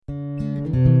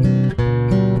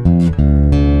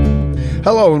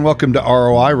Hello and welcome to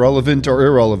ROI, Relevant or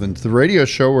Irrelevant, the radio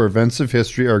show where events of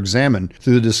history are examined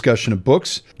through the discussion of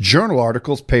books, journal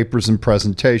articles, papers, and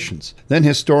presentations. Then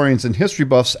historians and history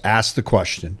buffs ask the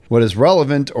question, what is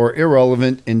relevant or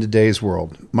irrelevant in today's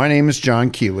world? My name is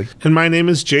John Keeley. And my name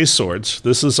is Jay Swords.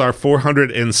 This is our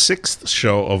 406th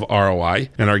show of ROI,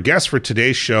 and our guest for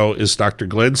today's show is Dr.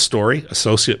 Glenn Story,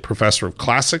 Associate Professor of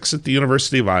Classics at the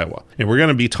University of Iowa. And we're going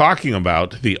to be talking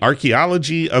about the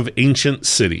archaeology of ancient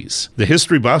cities. The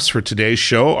history buffs for today's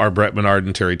show are Brett Menard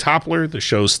and Terry Toppler. The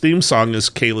show's theme song is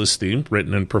Kayla's Theme,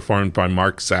 written and performed by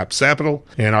Mark Sapital.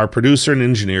 And our producer and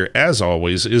engineer, as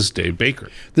always, is Dave Baker.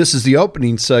 This is the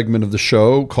opening segment of the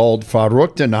show called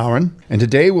Verrückte Narren, and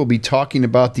today we'll be talking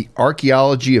about the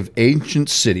archaeology of ancient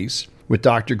cities with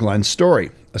Dr. Glenn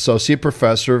Story, Associate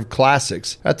Professor of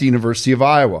Classics at the University of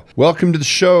Iowa. Welcome to the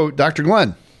show, Dr.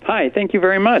 Glenn. Hi, thank you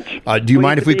very much. Do you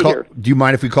mind if we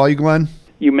call you Glenn?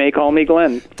 You may call me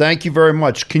Glenn. Thank you very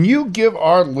much. Can you give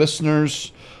our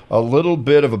listeners a little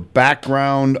bit of a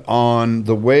background on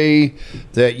the way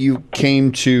that you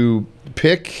came to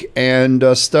pick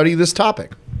and study this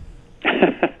topic?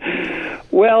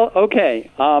 Well, okay.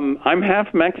 I'm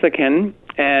half Mexican,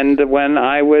 and when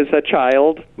I was a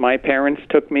child, my parents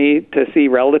took me to see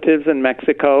relatives in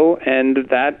Mexico, and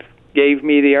that gave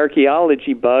me the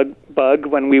archaeology bug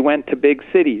when we went to big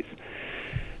cities.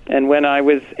 And when I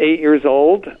was 8 years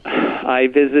old, I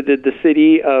visited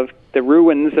the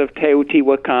ruins of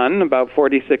Teotihuacan, about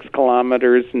 46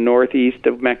 kilometers northeast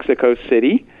of Mexico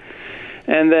City.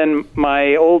 And then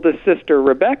my oldest sister,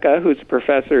 Rebecca, who's a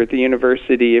professor at the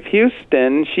University of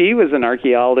Houston, she was an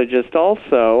archaeologist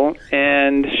also,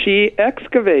 and she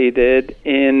excavated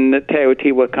in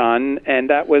Teotihuacan,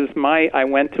 and I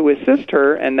went to assist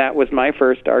her, and that was my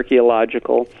first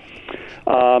archaeological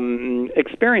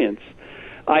experience.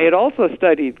 I had also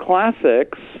studied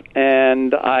classics,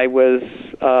 and I was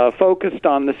focused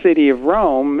on the city of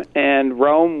Rome, and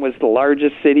Rome was the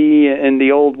largest city in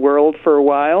the Old World for a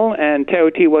while, and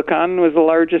Teotihuacan was the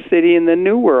largest city in the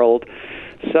New World.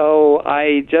 So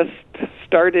I just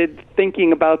started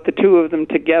thinking about the two of them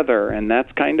together, and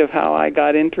that's kind of how I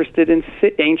got interested in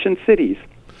ancient cities.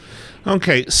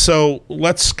 Okay, so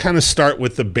let's kind of start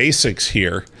with the basics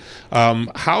here.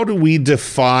 How do we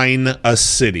define a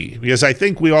city? Because I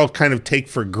think we all kind of take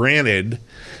for granted,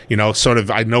 sort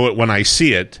of I know it when I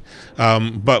see it,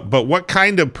 but what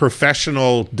kind of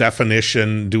professional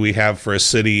definition do we have for a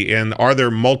city, and are there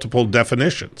multiple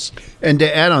definitions? And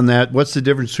to add on that, what's the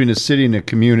difference between a city and a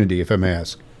community, if I may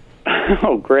ask?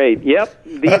 Oh, great. Yep,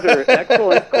 these are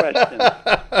excellent questions.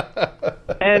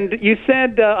 And you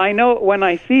said, I know it when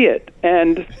I see it.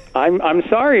 And I'm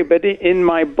sorry, but in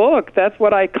my book, that's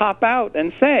what I cop out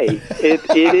and say. It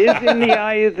is in the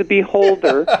eye of the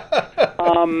beholder,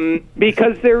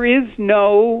 because there is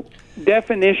no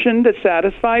definition that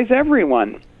satisfies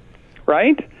everyone,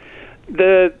 right?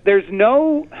 There's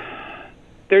no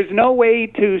way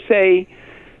to say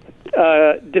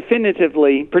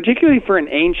definitively, particularly for an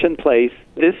ancient place,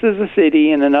 this is a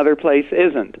city and another place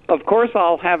isn't. Of course,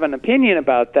 I'll have an opinion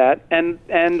about that, and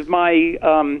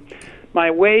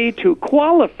my way to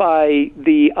qualify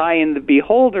the eye and the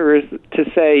beholder is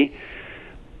to say,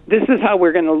 this is how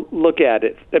we're going to look at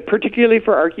it, particularly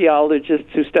for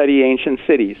archaeologists who study ancient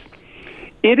cities.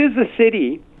 It is a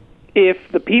city if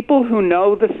the people who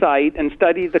know the site and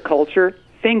study the culture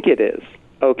think it is.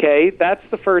 Okay, that's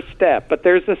the first step. But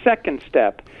there's a second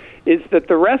step, is that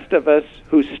the rest of us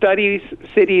who study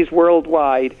cities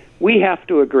worldwide, we have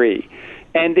to agree.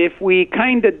 And if we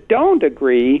kind of don't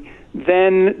agree,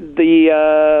 then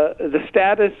the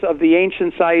status of the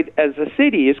ancient site as a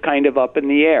city is kind of up in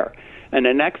the air. And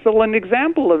an excellent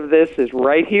example of this is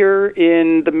right here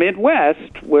in the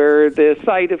Midwest, where the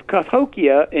site of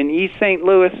Cahokia in East St.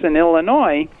 Louis in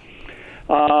Illinois,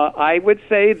 I would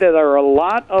say that there are a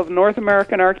lot of North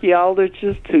American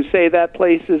archaeologists who say that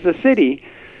place is a city,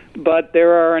 but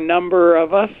there are a number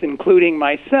of us, including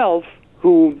myself,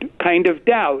 who kind of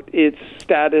doubt its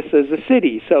status as a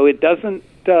city. So it doesn't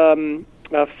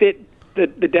fit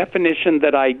the definition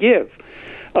that I give.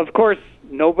 Of course,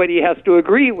 nobody has to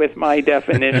agree with my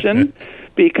definition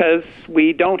because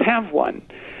we don't have one.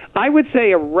 I would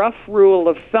say a rough rule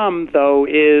of thumb, though,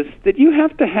 is that you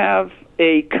have to have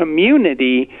a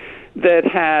community that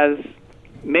has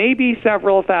maybe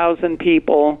several thousand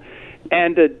people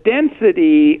and a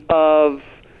density of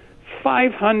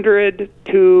 500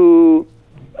 to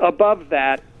above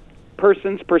that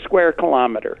persons per square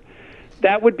kilometer.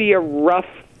 That would be a rough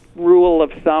rule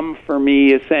of thumb for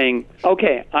me, is saying,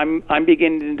 okay, I'm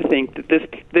beginning to think that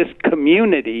this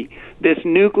community, this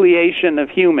nucleation of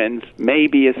humans, may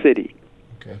be a city.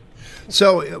 Okay.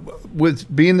 So,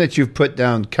 with being that you've put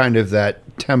down kind of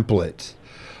that template,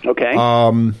 Okay.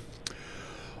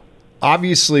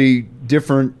 Obviously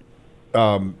different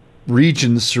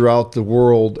regions throughout the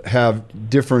world have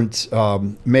different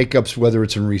makeups, whether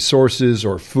it's in resources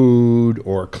or food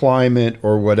or climate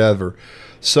or whatever.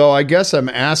 So I guess I'm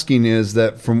asking is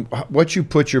that from what you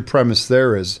put your premise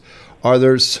there is, are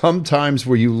there some times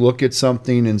where you look at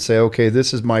something and say, okay,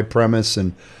 this is my premise,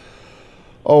 and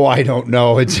oh, I don't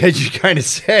know. It's, as you kind of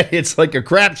said, it's like a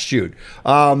crapshoot.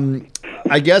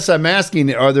 I guess I'm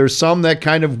asking, are there some that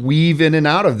kind of weave in and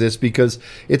out of this? Because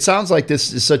it sounds like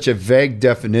this is such a vague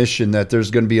definition that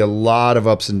there's going to be a lot of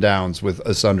ups and downs with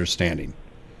us understanding.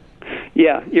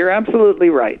 Yeah, you're absolutely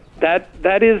right.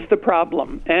 That is the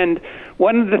problem. And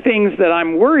one of the things that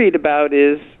I'm worried about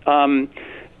is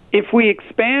if we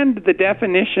expand the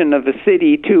definition of a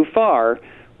city too far,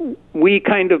 we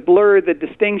kind of blur the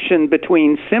distinction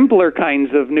between simpler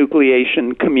kinds of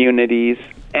nucleation communities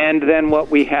and then what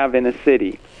we have in a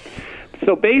city.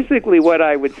 So basically what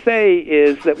I would say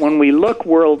is that when we look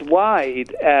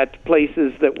worldwide at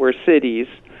places that were cities,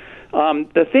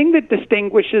 the thing that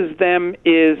distinguishes them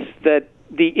is that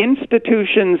the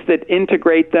institutions that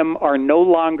integrate them are no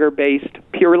longer based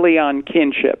purely on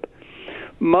kinship.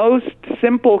 Most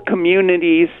simple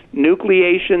communities,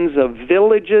 nucleations of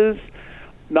villages,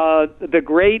 the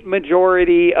great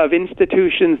majority of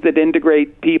institutions that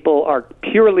integrate people are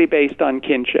purely based on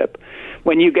kinship.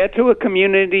 When you get to a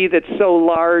community that's so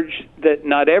large that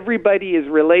not everybody is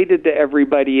related to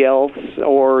everybody else,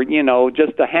 or,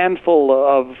 just a handful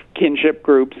of kinship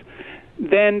groups,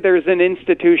 then there's an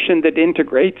institution that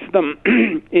integrates them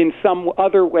in some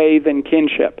other way than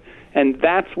kinship. And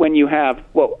that's when you have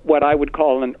what I would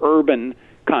call an urban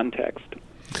context.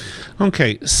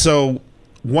 Okay, so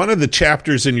one of the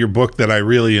chapters in your book that I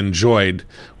really enjoyed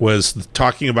was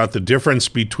talking about the difference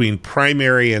between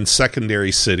primary and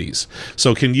secondary cities.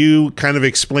 So can you kind of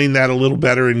explain that a little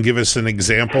better and give us an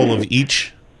example of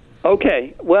each?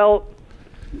 Okay. Well,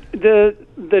 the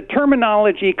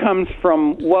terminology comes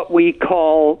from what we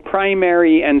call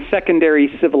primary and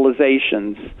secondary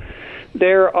civilizations.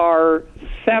 There are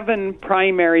 7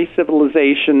 primary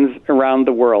civilizations around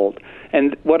the world.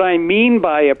 And what I mean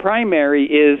by a primary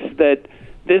is that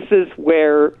this is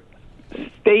where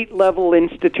state-level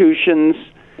institutions,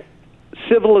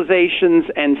 civilizations,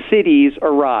 and cities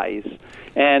arise.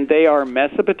 And they are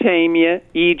Mesopotamia,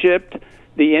 Egypt,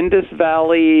 the Indus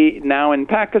Valley, now in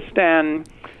Pakistan,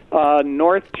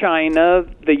 North China,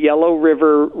 the Yellow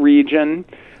River region,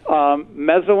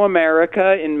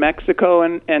 Mesoamerica in Mexico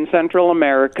and Central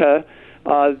America,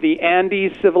 the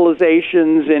Andes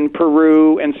civilizations in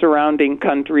Peru and surrounding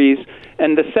countries,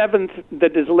 and the 7th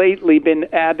that has lately been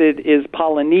added is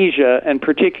Polynesia, and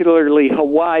particularly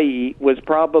Hawaii was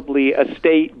probably a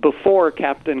state before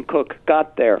Captain Cook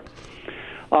got there.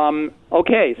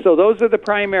 Okay, so those are the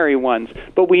primary ones,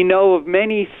 but we know of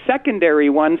many secondary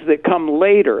ones that come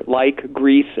later, like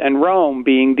Greece and Rome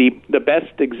being the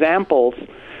best examples.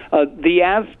 The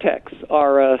Aztecs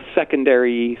are a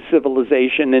secondary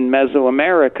civilization in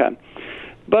Mesoamerica.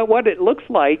 But what it looks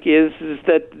like is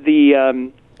that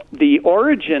the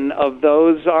origin of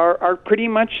those are pretty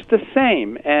much the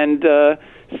same. And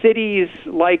cities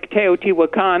like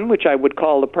Teotihuacan, which I would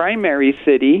call a primary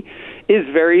city, is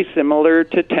very similar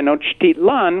to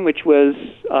Tenochtitlan, which was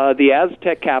the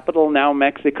Aztec capital, now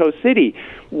Mexico City.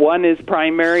 One is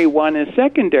primary, one is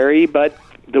secondary, but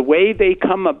the way they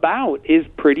come about is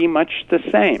pretty much the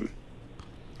same.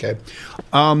 Okay.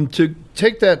 To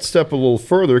take that step a little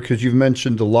further, because you've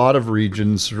mentioned a lot of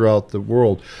regions throughout the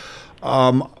world,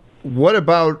 what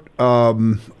about,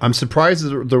 I'm surprised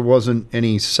that there wasn't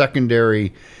any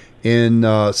secondary in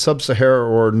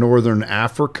sub-Saharan or northern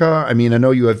Africa. I mean, I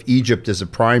know you have Egypt as a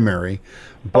primary.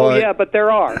 But but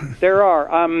there are.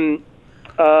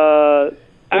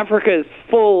 Africa is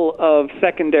full of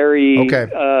secondary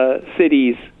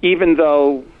cities, even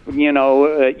though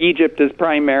Egypt is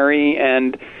primary,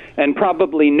 and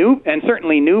probably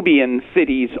certainly Nubian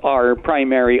cities are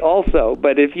primary also.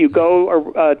 But if you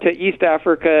go to East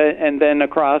Africa and then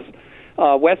across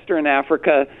Western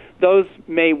Africa, those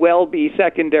may well be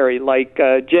secondary, like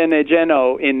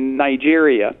Geno in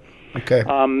Nigeria. Okay.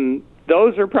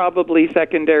 Those are probably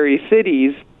secondary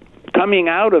cities coming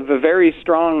out of a very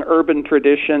strong urban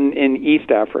tradition in East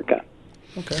Africa.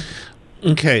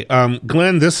 Okay,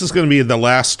 Glenn, this is going to be the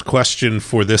last question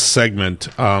for this segment.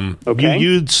 You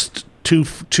used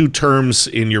two terms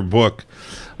in your book,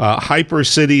 hyper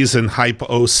cities and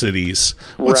hypo cities.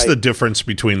 What's the difference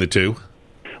between the two?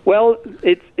 Well,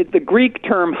 the Greek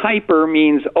term hyper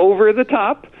means over the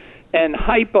top, and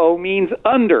hypo means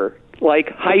under. like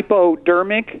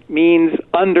hypodermic means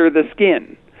under the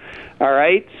skin. All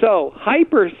right, so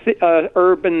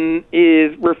hyper-urban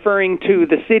is referring to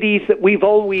the cities that we've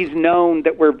always known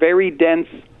that were very dense,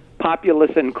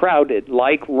 populous, and crowded,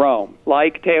 like Rome,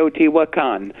 like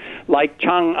Teotihuacan, like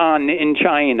Chang'an in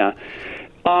China.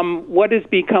 What has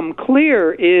become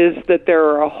clear is that there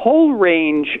are a whole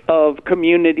range of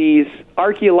communities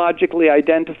archaeologically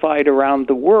identified around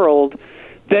the world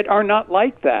that are not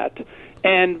like that.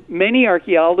 And many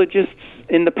archaeologists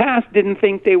in the past didn't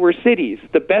think they were cities.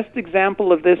 The best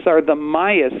example of this are the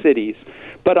Maya cities.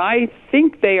 But I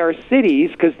think they are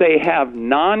cities because they have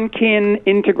non-kin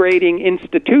integrating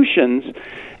institutions,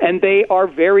 and they are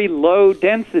very low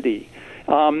density.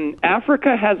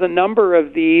 Africa has a number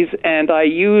of these, and I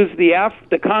use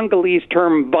the Congolese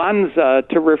term banza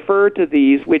to refer to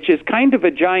these, which is kind of a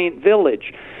giant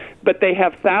village. But they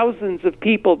have thousands of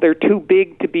people. They're too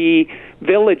big to be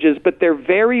villages, but they're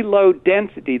very low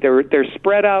density. They're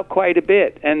spread out quite a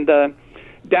bit. And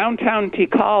downtown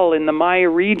Tikal in the Maya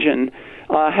region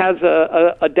has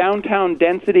a downtown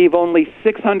density of only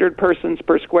 600 persons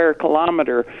per square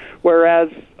kilometer, whereas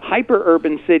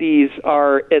hyper-urban cities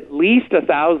are at least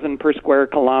 1,000 per square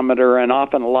kilometer and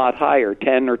often a lot higher,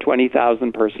 10 or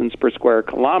 20,000 persons per square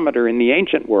kilometer in the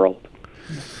ancient world.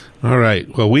 All right.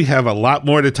 Well, we have a lot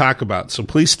more to talk about, so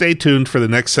please stay tuned for the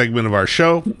next segment of our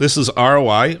show. This is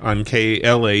ROI on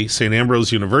KALA St.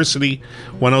 Ambrose University,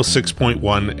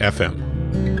 106.1 FM.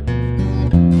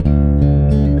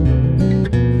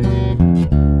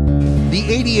 The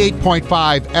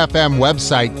 88.5 FM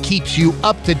website keeps you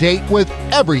up to date with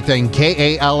everything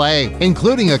KALA,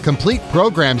 including a complete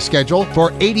program schedule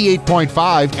for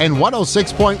 88.5 and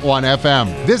 106.1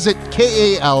 FM. Visit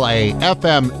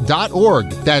KALAFM.org.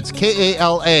 That's KALAFM.org.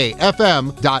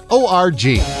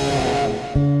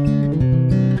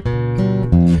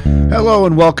 Hello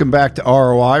and welcome back to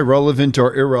ROI, Relevant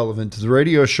or Irrelevant, the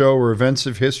radio show where events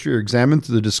of history are examined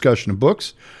through the discussion of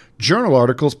books, journal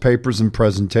articles, papers, and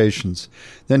presentations.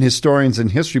 Then historians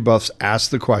and history buffs ask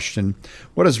the question,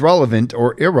 what is relevant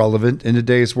or irrelevant in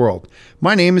today's world?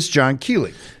 My name is John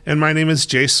Keeley. And my name is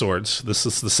Jay Swords. This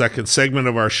is the second segment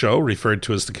of our show, referred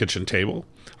to as the Kitchen Table.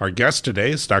 Our guest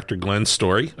today is Dr. Glenn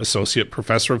Story, Associate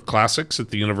Professor of Classics at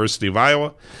the University of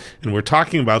Iowa, and we're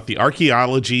talking about the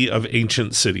archaeology of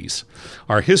ancient cities.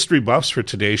 Our history buffs for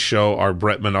today's show are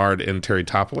Brett Menard and Terry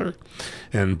Toppler.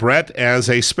 And Brett, as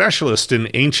a specialist in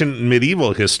ancient and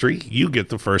medieval history, you get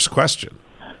the first question.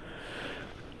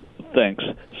 Thanks.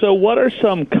 So what are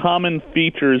some common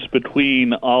features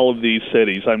between all of these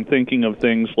cities? I'm thinking of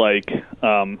things like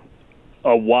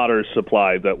a water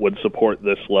supply that would support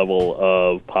this level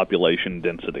of population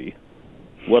density.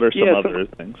 What are some other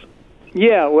things?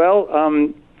 Yeah, well,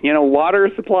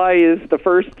 water supply is the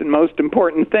first and most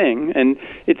important thing, and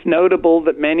it's notable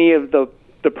that many of the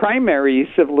primary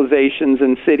civilizations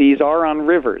and cities are on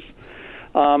rivers.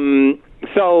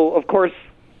 So, of course,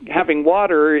 having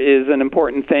water is an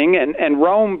important thing, and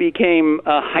Rome became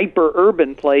a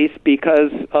hyper-urban place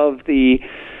because of the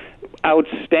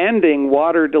outstanding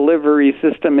water delivery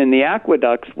system in the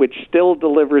aqueducts, which still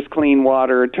delivers clean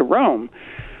water to Rome.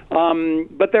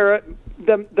 But the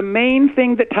main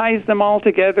thing that ties them all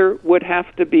together would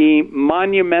have to be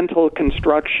monumental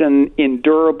construction in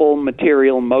durable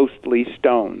material, mostly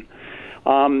stone.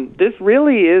 This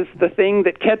really is the thing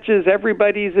that catches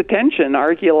everybody's attention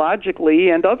archaeologically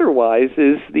and otherwise,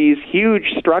 is these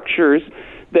huge structures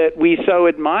that we so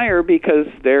admire because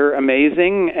they're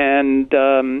amazing and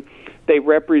they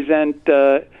represent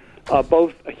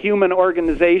both a human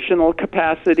organizational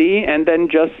capacity and then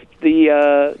just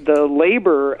the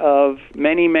labor of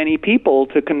many, many people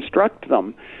to construct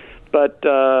them. But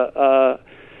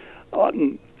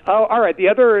all right, the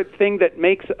other thing that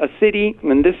makes a city,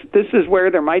 and this is where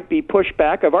there might be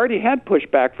pushback. I've already had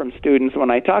pushback from students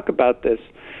when I talk about this.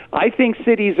 I think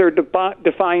cities are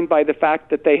defined by the fact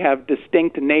that they have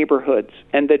distinct neighborhoods,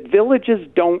 and that villages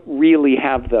don't really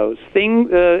have those.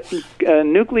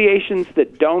 Nucleations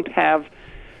that don't have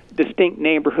distinct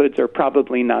neighborhoods are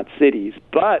probably not cities.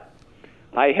 But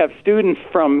I have students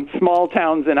from small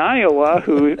towns in Iowa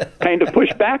who kind of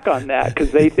push back on that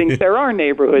because they think there are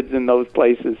neighborhoods in those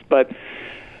places. But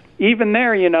even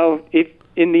there, if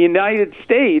in the United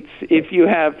States, if you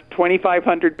have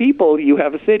 2,500 people, you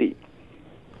have a city.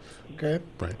 Okay.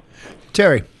 Right.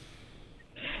 Terry.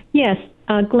 Yes,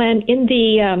 Glenn, in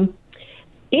the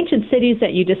ancient cities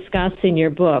that you discuss in your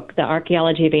book, The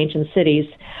Archaeology of Ancient Cities,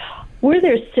 were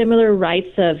there similar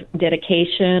rites of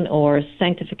dedication or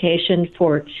sanctification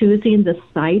for choosing the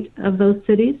site of those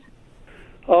cities?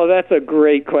 Oh, that's a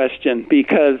great question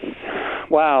because,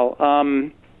 wow.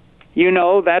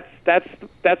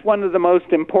 that's one of the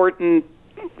most important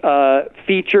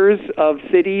features of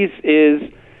cities is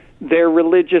their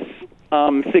religious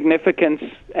significance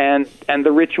and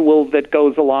the ritual that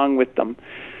goes along with them.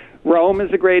 Rome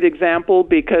is a great example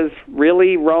because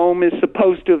really Rome is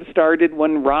supposed to have started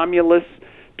when Romulus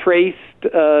traced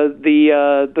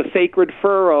the sacred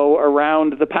furrow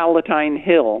around the Palatine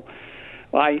Hill.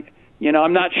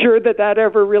 I'm not sure that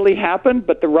ever really happened,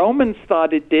 but the Romans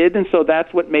thought it did, and so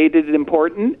that's what made it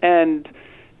important. And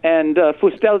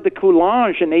Fustel de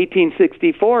Coulanges in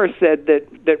 1864 said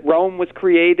that Rome was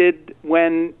created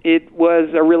when it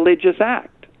was a religious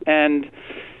act. And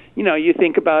you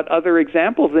think about other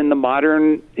examples in the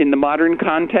modern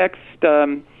context.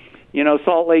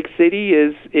 Salt Lake City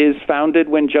is founded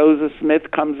when Joseph Smith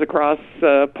comes across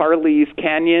Parley's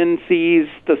Canyon, sees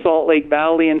the Salt Lake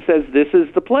Valley, and says, "This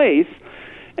is the place,"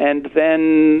 and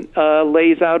then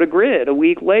lays out a grid a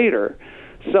week later.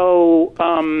 So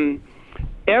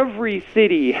every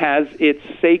city has its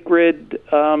sacred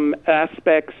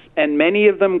aspects, and many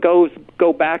of them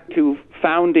go back to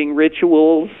founding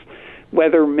rituals,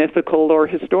 whether mythical or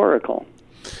historical.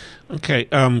 Okay,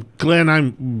 Glenn,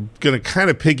 I'm going to kind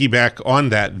of piggyback on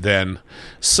that then.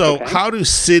 So How do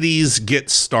cities get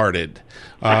started?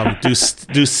 Do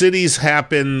cities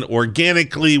happen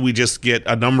organically? We just get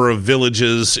a number of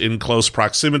villages in close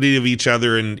proximity of each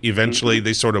other and eventually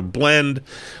they sort of blend?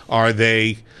 Are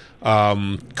they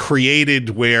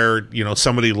created where,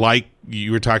 somebody like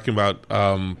you were talking about,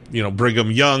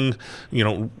 Brigham Young,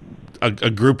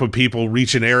 a group of people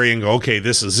reach an area and go, okay,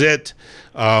 this is it.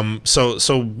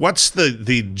 So what's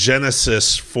the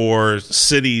genesis for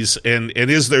cities, and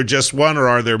is there just one, or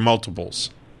are there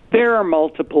multiples? There are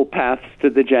multiple paths to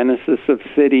the genesis of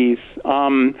cities.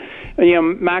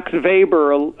 Max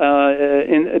Weber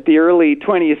at the early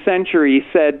 20th century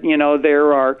said,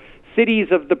 there are cities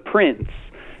of the prince,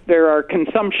 there are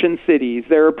consumption cities,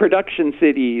 there are production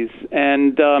cities,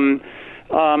 and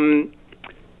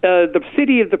the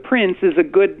city of the prince is a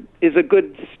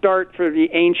good start for the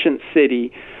ancient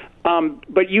city.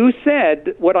 But you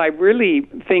said what I really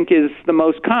think is the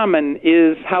most common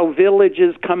is how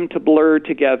villages come to blur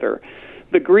together.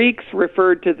 The Greeks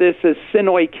referred to this as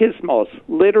synoikismos,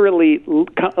 literally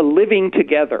living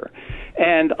together.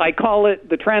 And I call it,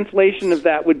 the translation of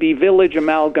that would be village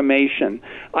amalgamation.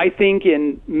 I think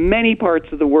in many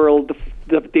parts of the world,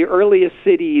 the earliest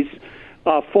cities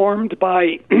formed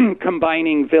by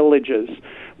combining villages.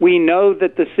 We know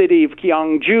that the city of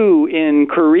Gyeongju in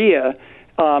Korea,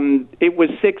 it was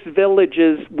 6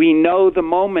 villages. We know the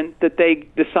moment that they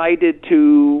decided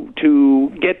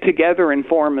to get together and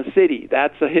form a city.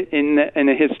 That's in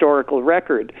a historical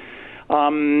record.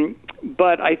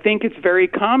 But I think it's very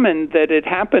common that it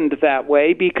happened that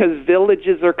way because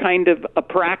villages are kind of a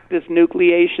practice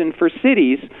nucleation for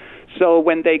cities. So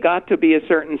when they got to be a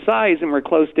certain size and were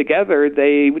close together,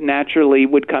 they naturally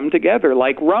would come together.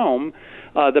 Like Rome,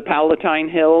 the Palatine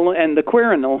Hill and the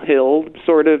Quirinal Hill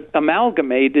sort of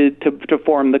amalgamated to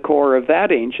form the core of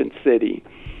that ancient city.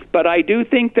 But I do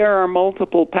think there are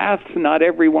multiple paths. Not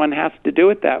everyone has to do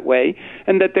it that way,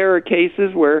 and that there are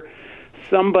cases where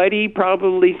somebody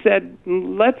probably said,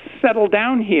 let's settle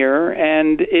down here,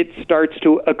 and it starts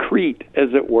to accrete,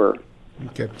 as it were.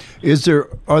 Okay.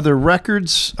 Are there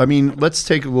records? I mean, let's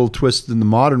take a little twist in the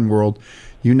modern world.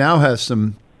 You now have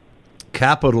some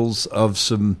capitals of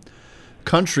some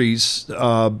countries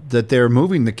that they're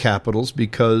moving the capitals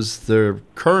because their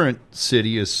current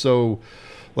city is so,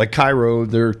 like Cairo,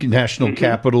 their national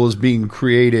capital is being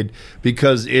created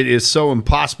because it is so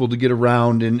impossible to get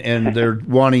around, and they're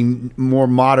wanting more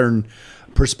modern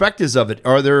perspectives of it.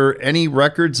 Are there any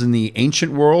records in the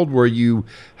ancient world where you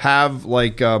have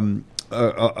like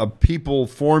a people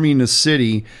forming a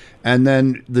city, and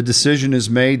then the decision is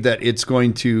made that its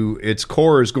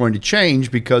core is going to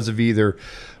change because of either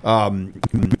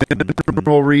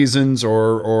mineral reasons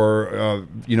or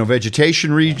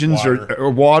vegetation regions or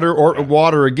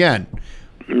water again?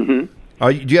 Do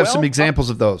you have some examples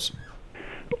of those?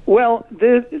 Well,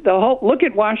 the whole look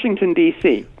at Washington,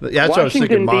 D.C. Yeah, that's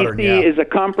Washington, modern, D.C. yeah. is a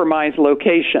compromised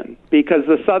location because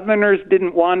the Southerners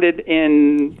didn't want it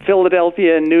in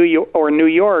Philadelphia and New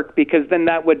York because then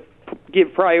that would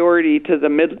give priority to the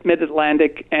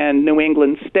Mid-Atlantic and New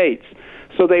England states.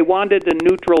 So they wanted a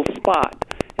neutral spot.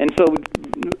 And so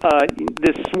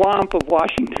this swamp of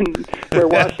Washington, where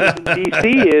Washington,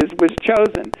 D.C. was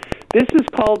chosen. This is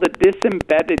called a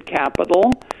disembedded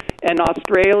capital. And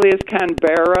Australia's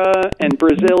Canberra and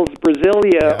Brazil's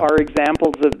Brasilia are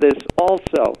examples of this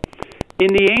also. In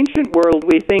the ancient world,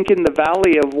 we think in the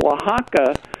valley of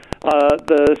Oaxaca,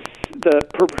 Perhaps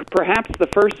the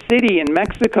first city in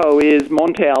Mexico is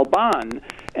Monte Alban,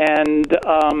 and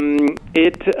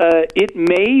it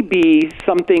may be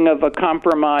something of a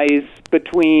compromise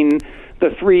between the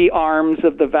three arms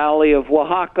of the Valley of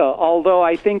Oaxaca, although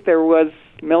I think there was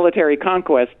military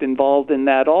conquest involved in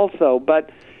that also.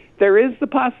 But there is the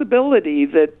possibility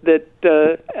that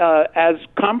as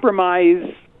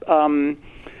compromise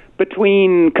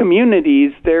between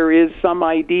communities, there is some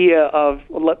idea of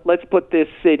let's put this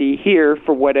city here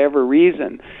for whatever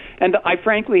reason. And I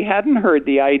frankly hadn't heard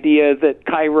the idea that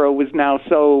Cairo was now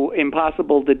so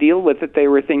impossible to deal with that they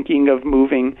were thinking of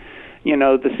moving,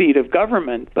 the seat of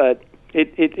government. But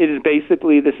it is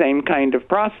basically the same kind of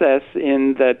process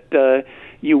in that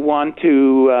you want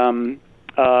to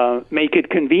make it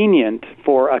convenient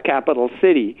for a capital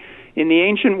city. In the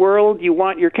ancient world, you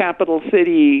want your capital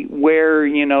city where,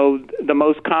 the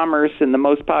most commerce and the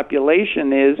most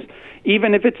population is,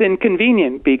 even if it's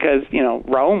inconvenient, because,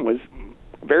 Rome was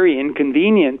very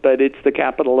inconvenient, but it's the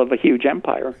capital of a huge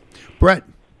empire. Brett.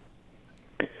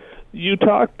 You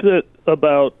talked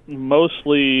about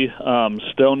mostly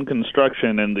stone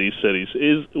construction in these cities.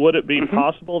 Would it be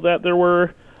possible that there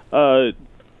were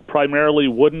primarily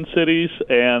wooden cities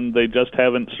and they just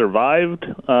haven't survived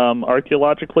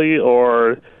archaeologically,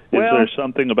 or is there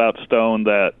something about stone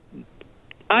that...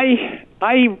 I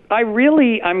am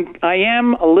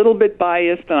a little bit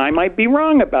biased, and I might be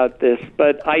wrong about this,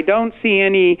 but I don't see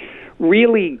any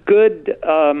really good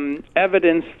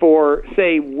evidence for,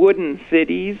 say, wooden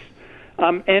cities.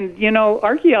 And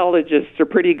archaeologists are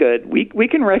pretty good. We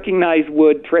can recognize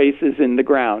wood traces in the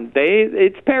ground.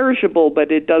 It's perishable,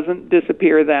 but it doesn't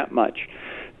disappear that much.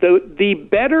 The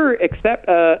better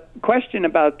question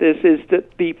about this is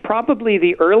that probably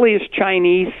the earliest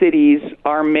Chinese cities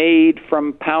are made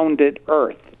from pounded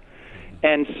earth.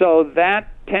 And so that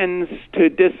tends to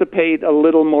dissipate a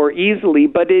little more easily,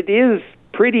 but it is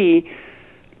pretty...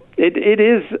 It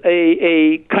is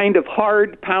a kind of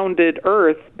hard pounded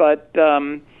earth, but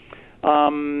it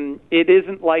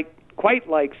isn't quite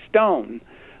like stone.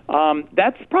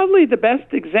 That's probably the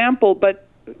best example, but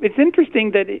it's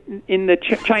interesting that in the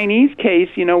Chinese case,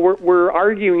 we're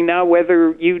arguing now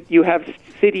whether you have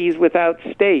cities without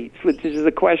states, which is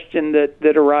a question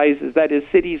that arises, that is,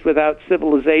 cities without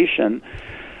civilization.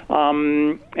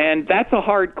 And that's a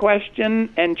hard question,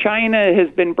 and China has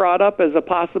been brought up as a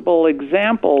possible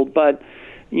example, but,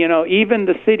 even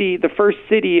the first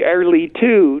city, Erli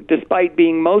II, despite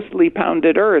being mostly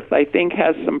pounded earth, I think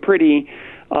has some pretty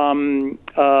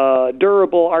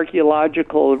durable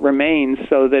archaeological remains,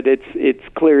 so that it's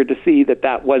clear to see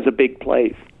that was a big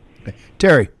place.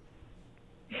 Terry.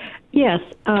 Yes,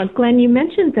 Glenn, you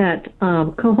mentioned that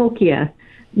Cahokia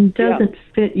doesn't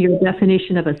fit your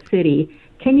definition of a city.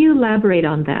 Can you elaborate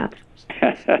on that?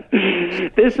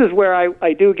 This is where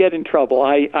I do get in trouble.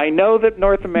 I know that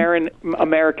North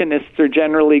Americanists are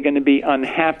generally going to be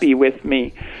unhappy with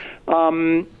me.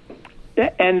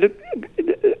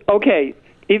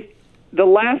 If the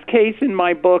last case in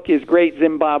my book is Great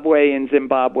Zimbabwe in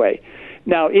Zimbabwe.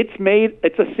 Now,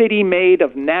 it's a city made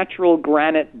of natural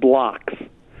granite blocks,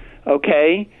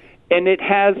 okay? And it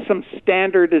has some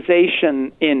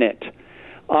standardization in it.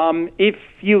 If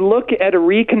you look at a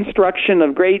reconstruction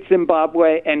of Great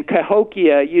Zimbabwe and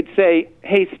Cahokia, you'd say,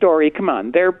 hey, Story, come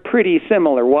on, they're pretty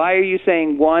similar. Why are you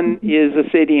saying one is a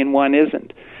city and one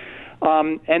isn't?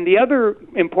 And the other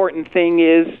important thing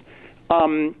is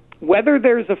whether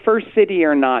there's a first city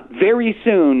or not, very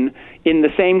soon in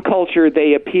the same culture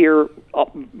they appear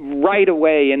right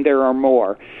away, and there are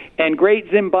more. And Great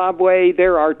Zimbabwe,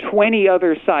 there are 20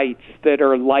 other sites that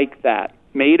are like that,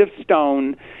 made of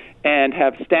stone, and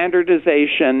have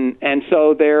standardization, and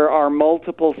so there are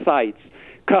multiple sites.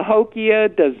 Cahokia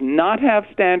does not have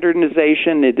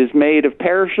standardization. It is made of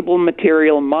perishable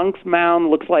material. Monk's Mound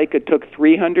looks like it took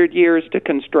 300 years to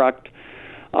construct,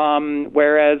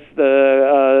 whereas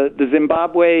the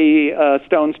Zimbabwe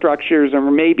stone structures are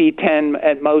maybe 10,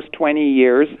 at most 20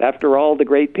 years. After all, the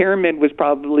Great Pyramid was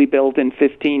probably built in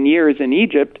 15 years in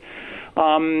Egypt.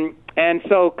 And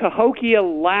so Cahokia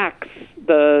lacks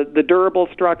the durable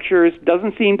structures,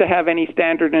 doesn't seem to have any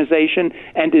standardization,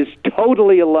 and is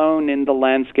totally alone in the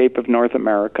landscape of North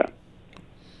America.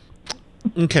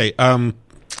 Okay.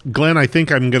 Glenn, I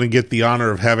think I'm going to get the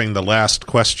honor of having the last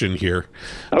question here.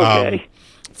 Okay.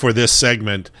 For this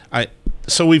segment.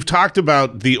 So we've talked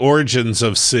about the origins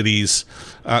of cities,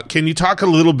 Can you talk a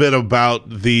little bit about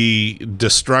the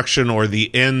destruction or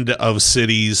the end of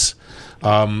cities?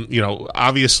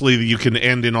 Obviously you can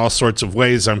end in all sorts of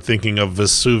ways. I'm thinking of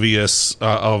Vesuvius,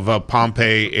 of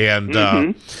Pompeii,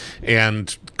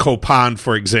 and Copan,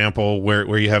 for example,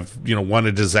 where you have, one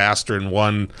a disaster and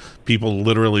one people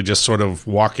literally just sort of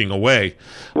walking away.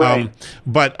 Right.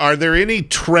 But are there any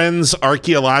trends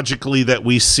archaeologically that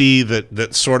we see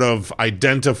that sort of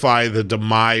identify the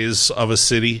demise of a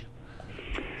city?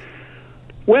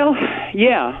 Well,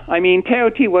 yeah. I mean,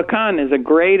 Teotihuacan is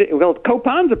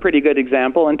Copan's a pretty good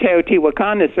example, and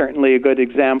Teotihuacan is certainly a good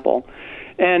example.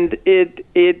 And it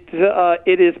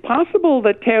is possible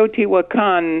that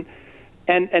Teotihuacan,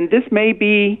 and this may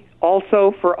be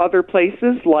also for other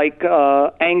places like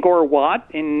Angkor Wat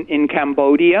in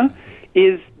Cambodia,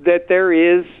 is that there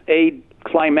is a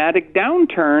climatic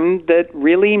downturn that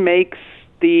really makes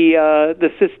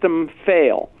the system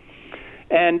fail.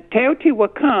 And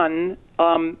Teotihuacan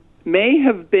may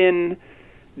have been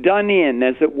done in,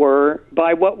 as it were,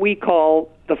 by what we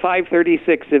call the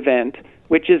 536 event,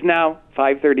 which is now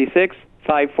 536,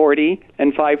 540,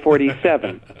 and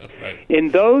 547. Right. In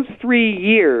those 3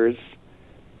 years,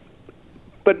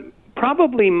 but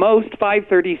probably most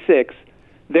 536,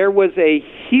 there was a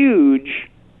huge,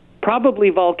 probably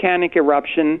volcanic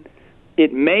eruption.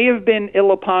 It may have been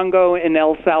Ilopango in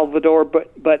El Salvador,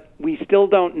 but we still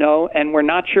don't know, and we're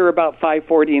not sure about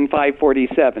 540 and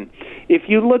 547. If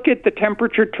you look at the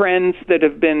temperature trends that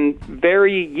have been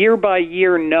very year by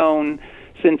year known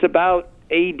since about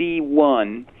AD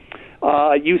 1,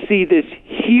 you see this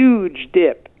huge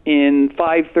dip in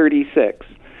 536.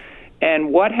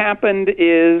 And what happened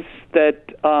is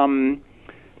that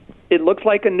it looks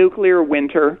like a nuclear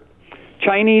winter.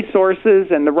 Chinese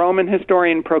sources and the Roman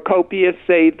historian Procopius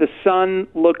say the sun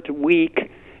looked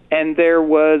weak and there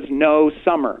was no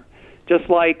summer. Just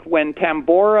like when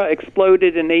Tambora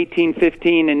exploded in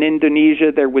 1815 in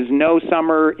Indonesia, there was no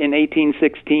summer in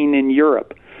 1816 in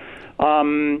Europe.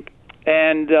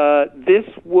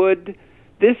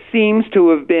 This seems to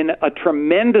have been a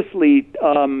tremendously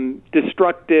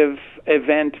destructive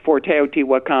event for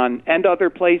Teotihuacan and other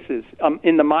places.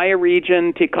 In the Maya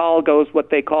region, Tikal goes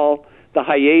what they call the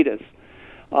hiatus.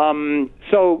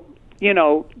 So,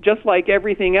 just like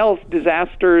everything else,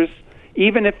 disasters,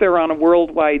 even if they're on a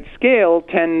worldwide scale,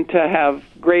 tend to have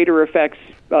greater effects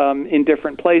in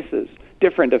different places,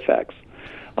 different effects.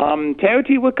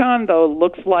 Teotihuacan, though,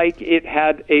 looks like it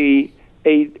had a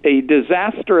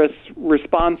disastrous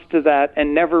response to that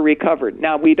and never recovered.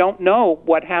 Now, we don't know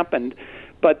what happened,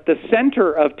 but the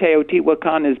center of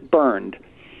Teotihuacan is burned,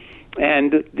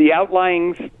 and the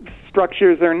outlying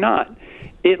structures are not.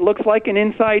 It looks like an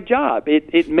inside job.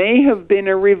 It may have been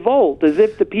a revolt, as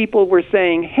if the people were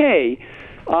saying, hey,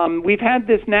 we've had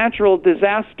this natural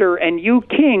disaster, and you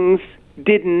kings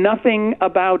did nothing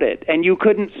about it, and you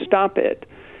couldn't stop it.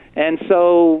 And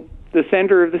so the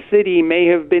center of the city may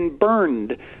have been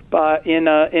burned in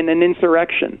an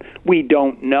insurrection. We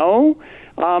don't know,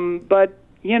 but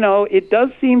it does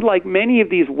seem like many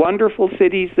of these wonderful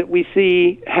cities that we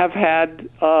see have had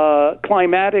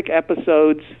climatic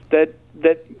episodes that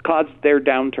caused their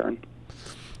downturn.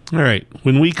 All right.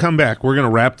 When we come back, we're going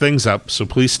to wrap things up, so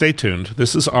please stay tuned.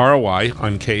 This is ROI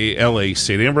on KALA,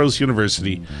 St. Ambrose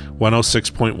University,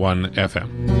 106.1 FM.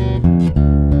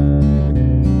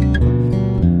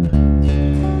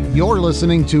 You're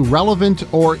listening to Relevant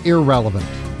or Irrelevant.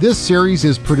 This series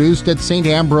is produced at St.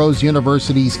 Ambrose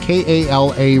University's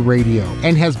KALA Radio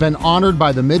and has been honored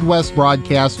by the Midwest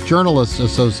Broadcast Journalists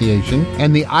Association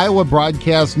and the Iowa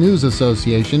Broadcast News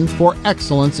Association for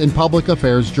excellence in public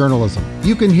affairs journalism.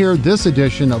 You can hear this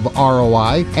edition of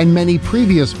ROI and many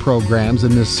previous programs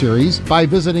in this series by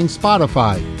visiting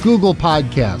Spotify, Google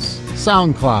Podcasts,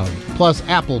 SoundCloud, plus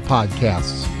Apple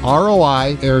Podcasts.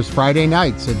 ROI airs Friday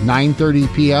nights at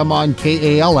 9:30 p.m. on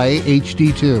KALA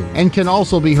HD2 and can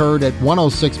also be heard at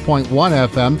 106.1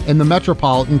 FM in the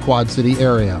metropolitan Quad City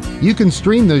area. You can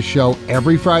stream this show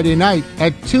every Friday night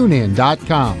at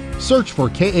TuneIn.com. Search for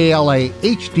KALA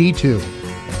HD2.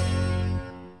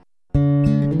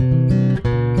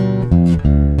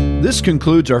 This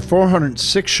concludes our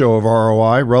 406th show of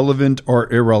ROI, Relevant or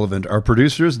Irrelevant. Our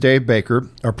producer is Dave Baker.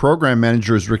 Our program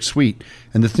manager is Rick Sweet.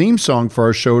 And the theme song for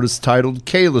our show is titled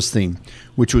Kayla's Theme,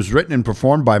 which was written and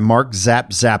performed by Mark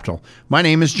Zaptel. My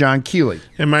name is John Keeley.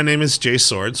 And my name is Jay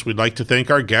Swords. We'd like to thank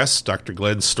our guest, Dr.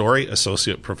 Glenn Story,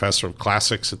 Associate Professor of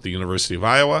Classics at the University of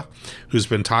Iowa, who's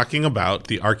been talking about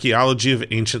the archaeology of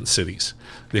ancient cities.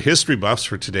 The history buffs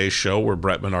for today's show were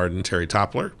Brett Menard and Terry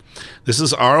Toppler. This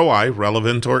is ROI,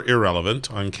 Relevant or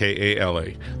Irrelevant, on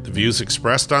KALA. The views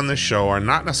expressed on this show are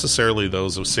not necessarily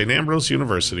those of St. Ambrose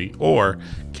University or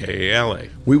KALA.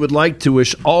 We would like to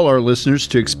wish all our listeners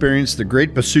to experience the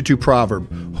great Basotho proverb,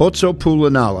 Hotso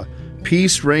Pulanala,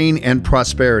 peace, reign, and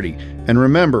prosperity. And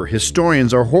remember,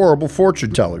 historians are horrible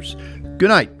fortune tellers. Good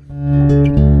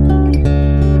night.